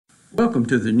Welcome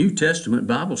to the New Testament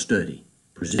Bible Study,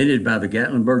 presented by the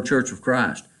Gatlinburg Church of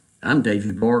Christ. I'm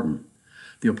Davey Barton.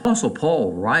 The Apostle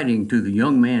Paul, writing to the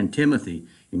young man Timothy,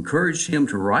 encouraged him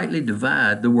to rightly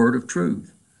divide the word of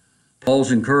truth.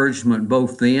 Paul's encouragement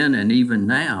both then and even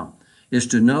now is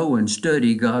to know and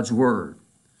study God's word.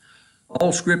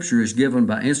 All Scripture is given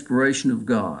by inspiration of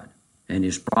God and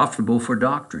is profitable for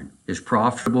doctrine, is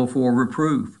profitable for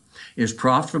reproof, is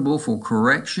profitable for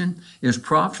correction, is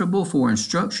profitable for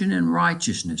instruction in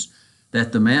righteousness,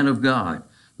 that the man of God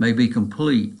may be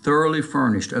complete, thoroughly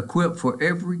furnished, equipped for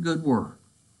every good work.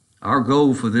 Our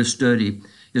goal for this study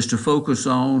is to focus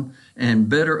on and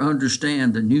better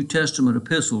understand the New Testament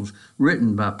epistles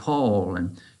written by Paul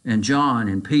and John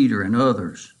and Peter and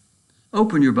others.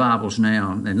 Open your Bibles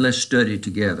now and let's study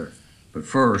together. But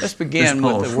first, let's begin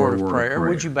with the word of prayer.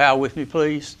 Would you bow with me,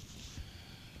 please?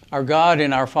 Our God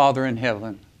and our Father in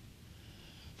heaven,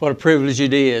 what a privilege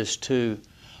it is to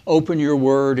open your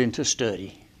word and to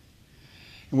study.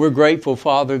 And we're grateful,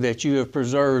 Father, that you have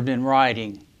preserved in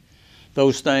writing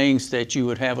those things that you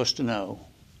would have us to know.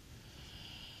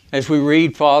 As we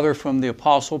read, Father, from the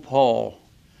Apostle Paul,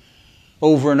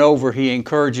 over and over he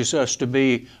encourages us to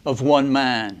be of one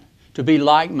mind, to be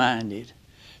like-minded.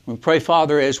 We pray,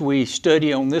 Father, as we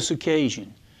study on this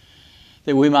occasion,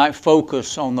 that we might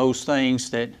focus on those things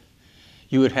that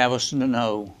you would have us to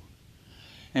know,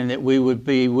 and that we would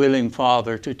be willing,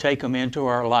 Father, to take them into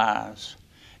our lives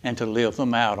and to live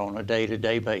them out on a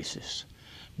day-to-day basis.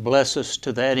 Bless us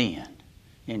to that end.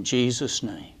 In Jesus'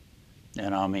 name,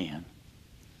 and amen.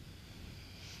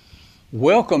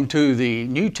 Welcome to the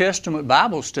New Testament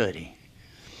Bible Study.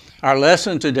 Our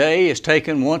lesson today is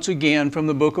taken once again from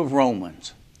the book of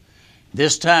Romans,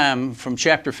 this time from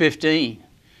chapter 15,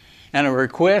 and a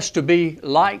request to be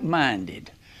like-minded.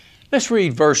 Let's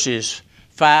read verses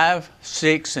 5,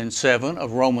 6, and 7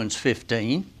 of Romans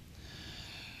 15.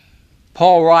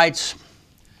 Paul writes,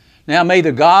 "Now may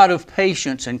the God of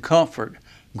patience and comfort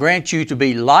grant you to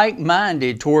be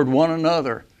like-minded toward one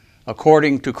another,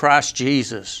 according to Christ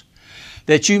Jesus,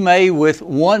 that you may with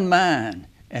one mind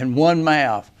and one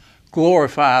mouth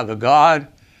glorify the God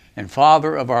and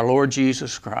Father of our Lord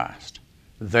Jesus Christ.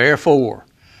 Therefore,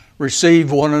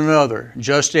 receive one another,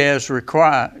 just as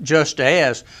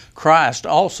Christ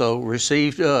also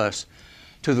received us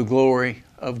to the glory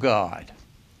of God."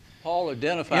 Paul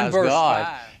identifies God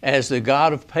as the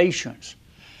God of patience,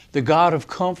 the God of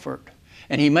comfort,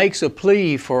 and he makes a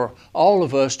plea for all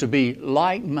of us to be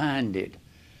like-minded.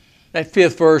 That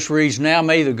fifth verse reads, "Now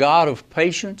may the God of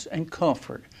patience and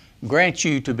comfort grant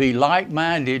you to be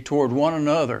like-minded toward one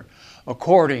another,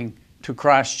 according to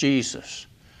Christ Jesus."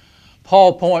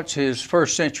 Paul points his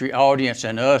first century audience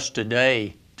and us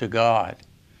today to God,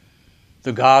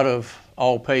 the God of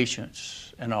all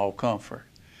patience and all comfort.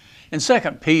 In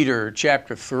 2 Peter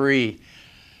chapter 3,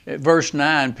 at verse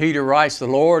 9, Peter writes, "The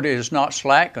Lord is not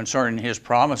slack concerning his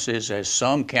promises, as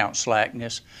some count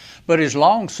slackness, but is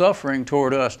long-suffering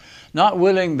toward us, not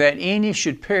willing that any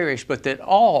should perish, but that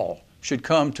all should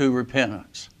come to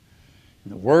repentance."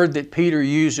 And the word that Peter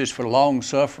uses for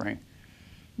long-suffering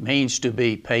means to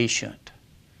be patient.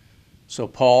 So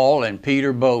Paul and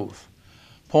Peter both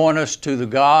point us to the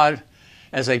God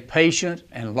as a patient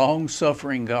and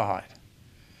long-suffering God,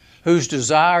 whose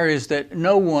desire is that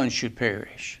no one should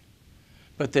perish,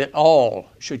 but that all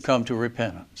should come to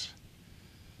repentance.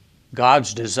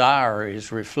 God's desire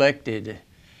is reflected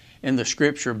in the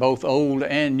Scripture, both Old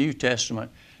and New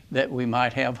Testament, that we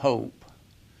might have hope.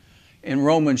 In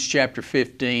Romans chapter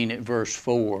 15 at verse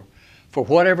 4, "For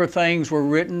whatever things were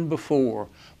written before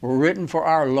were written for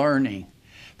our learning,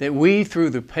 that we through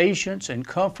the patience and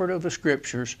comfort of the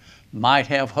Scriptures might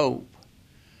have hope."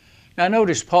 Now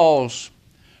notice Paul's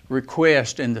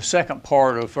request in the second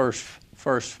part of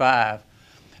verse 5,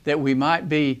 that we might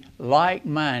be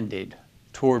like-minded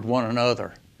toward one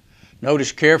another.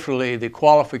 Notice carefully the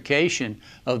qualification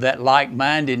of that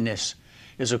like-mindedness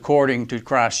is according to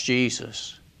Christ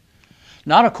Jesus.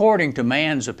 Not according to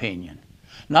man's opinion,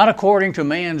 not according to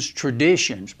man's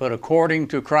traditions, but according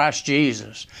to Christ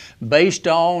Jesus, based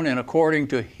on and according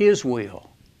to His will,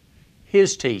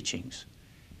 His teachings,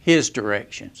 His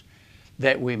directions,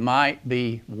 that we might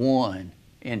be one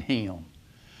in Him.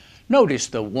 Notice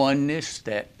the oneness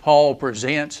that Paul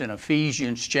presents in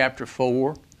Ephesians chapter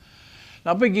 4.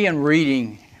 I'll begin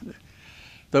reading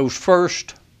those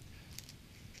first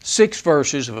 6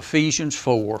 verses of Ephesians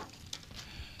 4.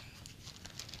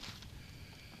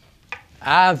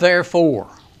 "I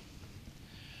therefore,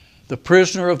 the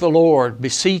prisoner of the Lord,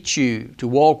 beseech you to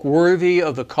walk worthy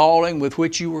of the calling with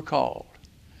which you were called,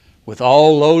 with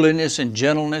all lowliness and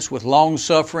gentleness, with long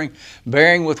suffering,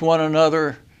 bearing with one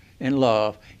another in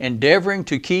love, endeavoring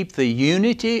to keep the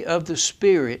unity of the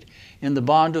Spirit in the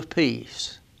bond of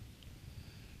peace.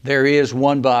 There is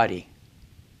one body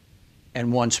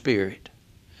and one Spirit,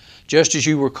 just as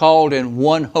you were called in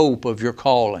one hope of your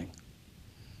calling,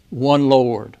 one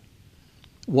Lord,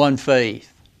 one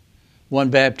faith, one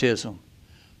baptism,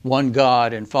 one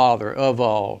God and Father of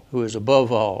all, who is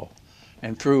above all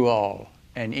and through all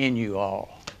and in you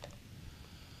all.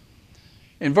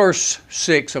 In verse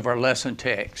 6 of our lesson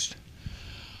text,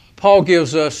 Paul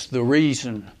gives us the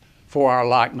reason for our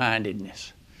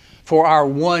like-mindedness. For our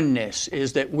oneness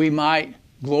is that we might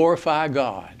glorify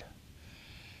God.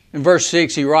 In verse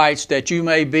 6 he writes that you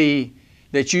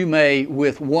may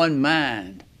with one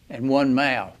mind and one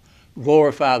mouth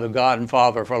glorify the God and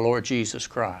Father of our Lord Jesus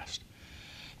Christ.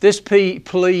 This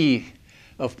plea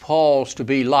of Paul's to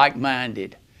be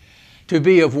like-minded, to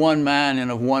be of one mind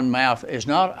and of one mouth, it's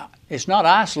not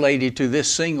isolated to this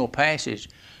single passage.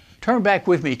 Turn back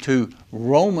with me to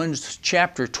Romans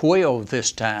chapter 12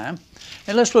 this time,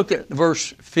 and let's look at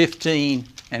verse 15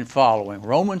 and following.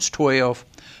 Romans 12,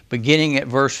 beginning at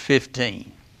verse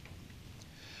 15.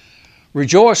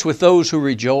 Rejoice with those who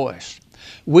rejoice.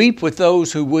 Weep with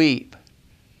those who weep.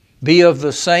 Be of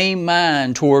the same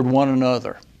mind toward one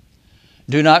another.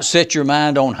 Do not set your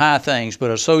mind on high things,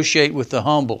 but associate with the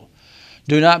humble.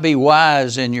 Do not be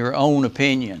wise in your own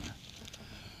opinion.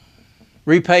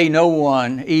 Repay no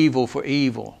one evil for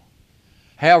evil.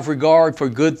 Have regard for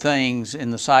good things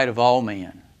in the sight of all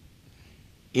men.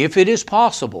 If it is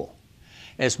possible,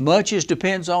 as much as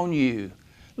depends on you,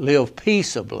 live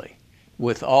peaceably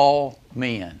with all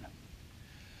men.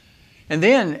 And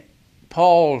then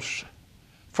Paul's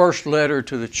first letter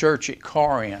to the church at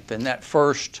Corinth, in that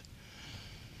first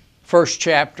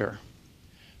chapter,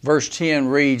 verse 10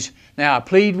 reads, Now I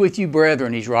plead with you,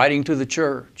 brethren, he's writing to the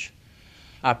church,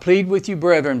 I plead with you,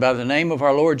 brethren, by the name of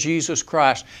our Lord Jesus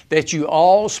Christ, that you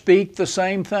all speak the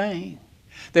same thing,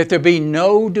 that there be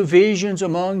no divisions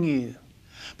among you,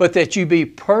 but that you be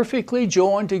perfectly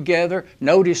joined together,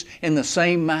 notice, in the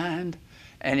same mind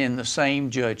and in the same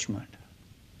judgment.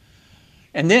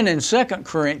 And then in 2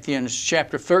 Corinthians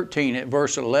chapter 13 at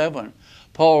verse 11,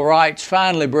 Paul writes,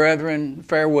 Finally, brethren,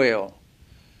 farewell.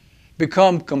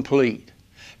 Become complete.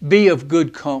 Be of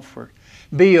good comfort.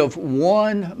 Be of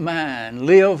one mind.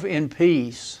 Live in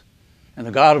peace. And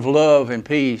the God of love and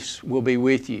peace will be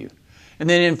with you. And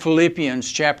then in Philippians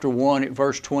chapter 1 at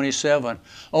verse 27,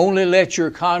 Only let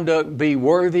your conduct be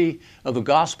worthy of the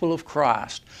gospel of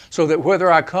Christ, so that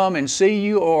whether I come and see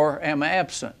you or am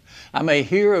absent, I may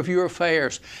hear of your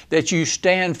affairs, that you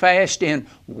stand fast in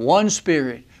one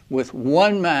spirit, with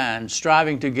one mind,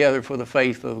 striving together for the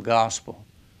faith of the gospel.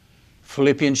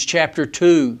 Philippians chapter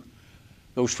 2,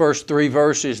 those first 3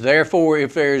 verses, Therefore,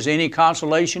 if there is any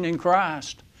consolation in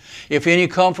Christ, if any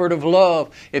comfort of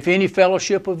love, if any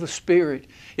fellowship of the Spirit,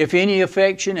 if any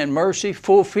affection and mercy,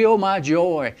 fulfill my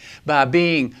joy by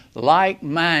being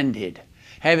like-minded,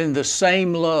 having the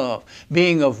same love,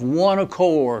 being of one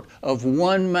accord, of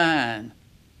one mind.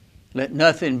 Let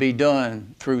nothing be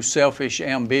done through selfish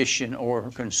ambition or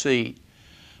conceit,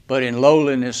 but in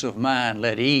lowliness of mind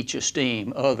let each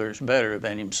esteem others better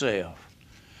than himself.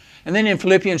 And then in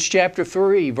Philippians chapter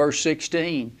 3, verse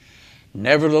 16,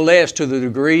 Nevertheless, to the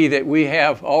degree that we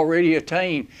have already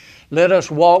attained, let us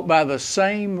walk by the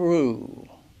same rule.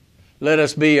 Let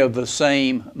us be of the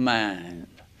same mind.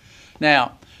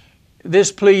 Now,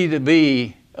 this plea to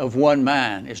be of one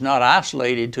mind is not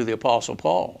isolated to the Apostle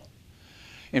Paul.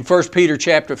 In 1 Peter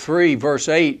chapter 3, verse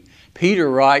 8,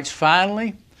 Peter writes,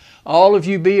 Finally, all of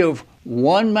you be of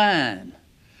one mind,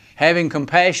 having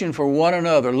compassion for one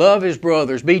another. Love as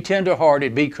brothers. Be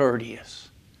tenderhearted. Be courteous.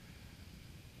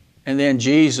 And then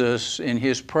Jesus, in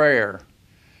His prayer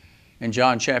in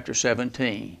John chapter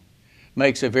 17,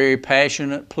 makes a very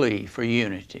passionate plea for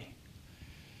unity,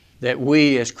 that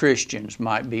we as Christians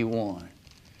might be one.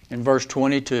 In verse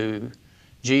 22,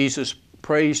 Jesus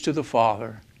prays to the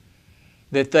Father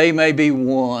that they may be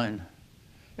one,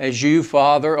 as you,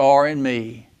 Father, are in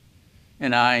me,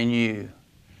 and I in you,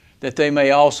 that they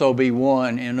may also be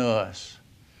one in us,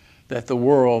 that the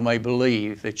world may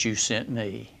believe that you sent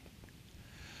me.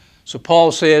 So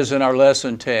Paul says in our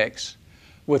lesson text,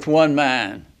 with one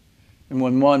mind and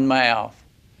with one mouth,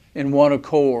 in one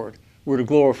accord, we're to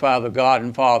glorify the God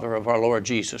and Father of our Lord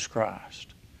Jesus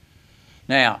Christ.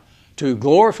 Now, to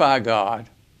glorify God,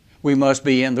 we must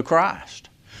be in the Christ.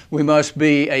 We must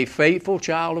be a faithful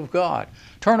child of God.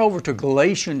 Turn over to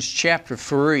Galatians chapter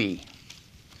 3.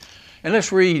 And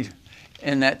let's read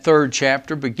in that 3rd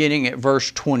chapter, beginning at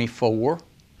verse 24.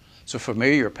 It's a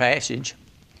familiar passage.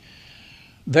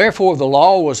 Therefore the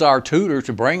law was our tutor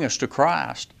to bring us to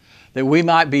Christ, that we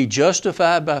might be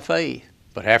justified by faith.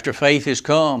 But after faith has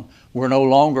come, we're no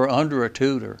longer under a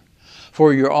tutor.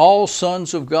 For you're all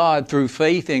sons of God through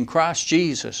faith in Christ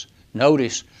Jesus.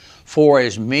 Notice, for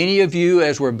as many of you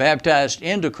as were baptized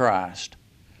into Christ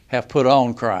have put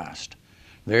on Christ.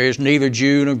 There is neither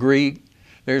Jew nor Greek,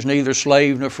 there's neither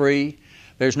slave nor free,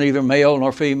 there's neither male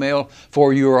nor female,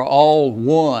 for you are all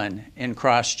one in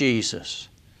Christ Jesus.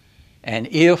 And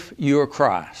if you are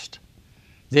Christ,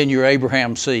 then you're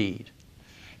Abraham's seed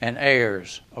and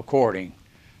heirs according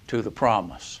to the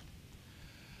promise.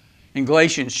 In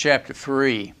Galatians chapter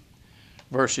 3,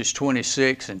 verses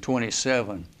 26 and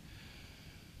 27,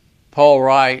 Paul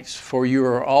writes, for you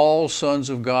are all sons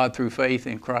of God through faith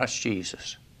in Christ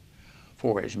Jesus.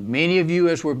 For as many of you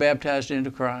as were baptized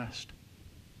into Christ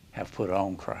have put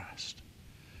on Christ.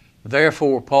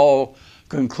 Therefore, Paul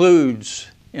concludes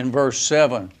in verse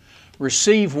 7,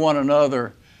 receive one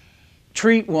another,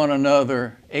 treat one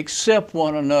another, accept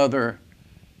one another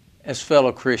as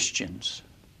fellow Christians.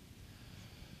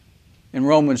 In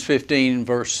Romans 15,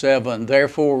 verse 7,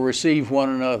 therefore receive one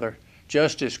another,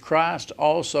 just as Christ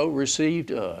also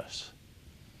received us,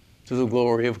 to the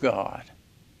glory of God.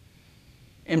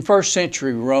 In first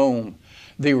century Rome,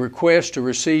 the request to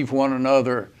receive one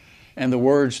another and the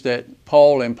words that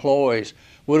Paul employs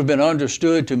would have been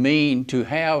understood to mean to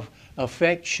have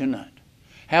affectionate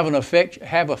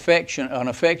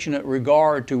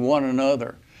regard to one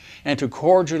another and to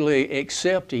cordially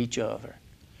accept each other,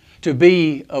 to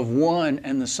be of one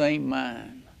and the same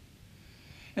mind.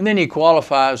 And then he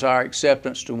qualifies our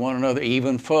acceptance to one another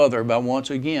even further by once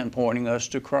again pointing us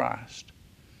to Christ.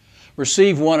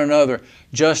 Receive one another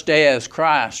just as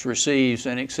Christ receives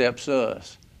and accepts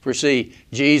us. For see,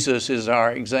 Jesus is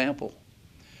our example.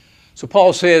 So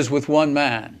Paul says, with one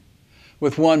mind,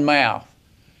 with one mouth,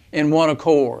 in one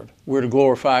accord, we're to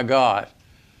glorify God,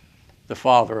 the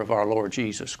Father of our Lord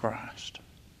Jesus Christ.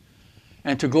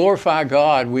 And to glorify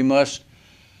God, we must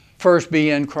first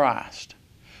be in Christ.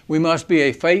 We must be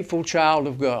a faithful child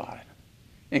of God.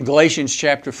 In Galatians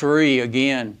chapter 3,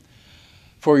 again,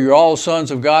 for you're all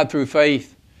sons of God through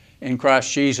faith in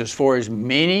Christ Jesus. For as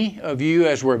many of you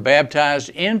as were baptized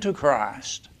into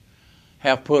Christ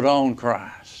have put on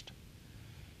Christ.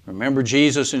 Remember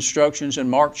Jesus' instructions in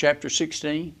Mark chapter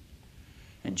 16?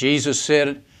 And Jesus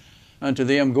said unto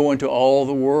them, go into all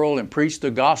the world and preach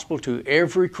the gospel to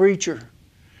every creature.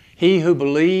 He who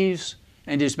believes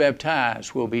and is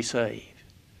baptized will be saved.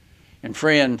 And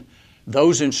friend,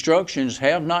 those instructions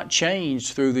have not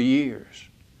changed through the years.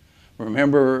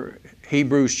 Remember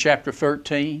Hebrews chapter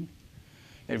 13?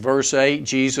 At verse 8,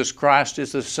 Jesus Christ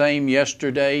is the same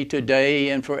yesterday, today,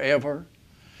 and forever.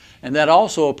 And that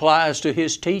also applies to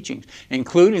His teachings,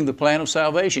 including the plan of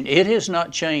salvation. It has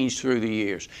not changed through the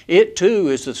years. It too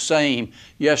is the same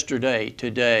yesterday,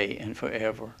 today, and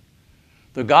forever.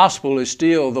 The gospel is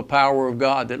still the power of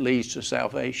God that leads to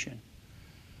salvation.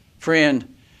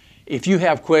 Friend, if you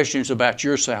have questions about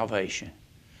your salvation,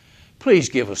 please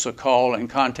give us a call and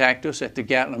contact us at the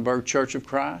Gatlinburg Church of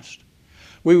Christ.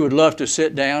 We would love to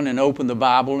sit down and open the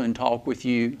Bible and talk with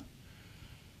you.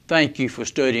 Thank you for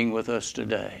studying with us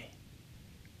today.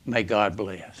 May God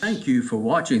bless. Thank you for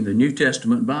watching the New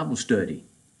Testament Bible study.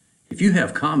 If you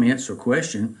have comments or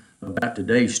questions about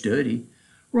today's study,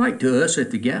 write to us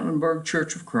at the Gatlinburg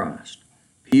Church of Christ,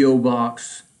 P.O.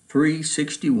 Box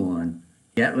 361,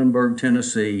 Gatlinburg,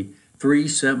 Tennessee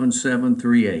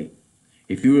 37738.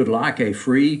 If you would like a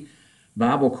free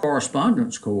Bible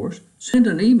correspondence course, send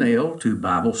an email to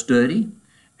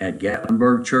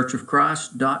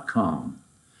BibleStudy@GatlinburgChurchOfChrist.com.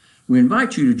 We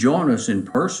invite you to join us in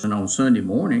person on Sunday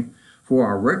morning for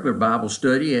our regular Bible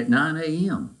study at 9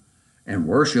 a.m. and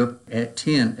worship at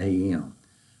 10 a.m.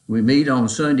 We meet on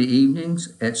Sunday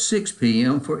evenings at 6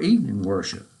 p.m. for evening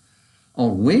worship.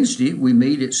 On Wednesday, we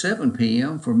meet at 7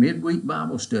 p.m. for midweek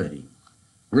Bible study.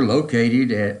 We're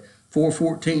located at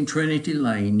 414 Trinity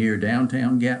Lane near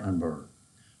downtown Gatlinburg.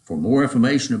 For more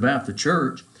information about the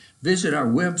church, visit our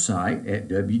website at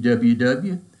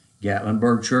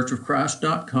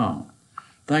www.GatlinburgChurchOfChrist.com.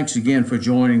 Thanks again for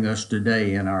joining us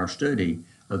today in our study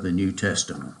of the New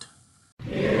Testament.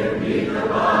 Hear me, the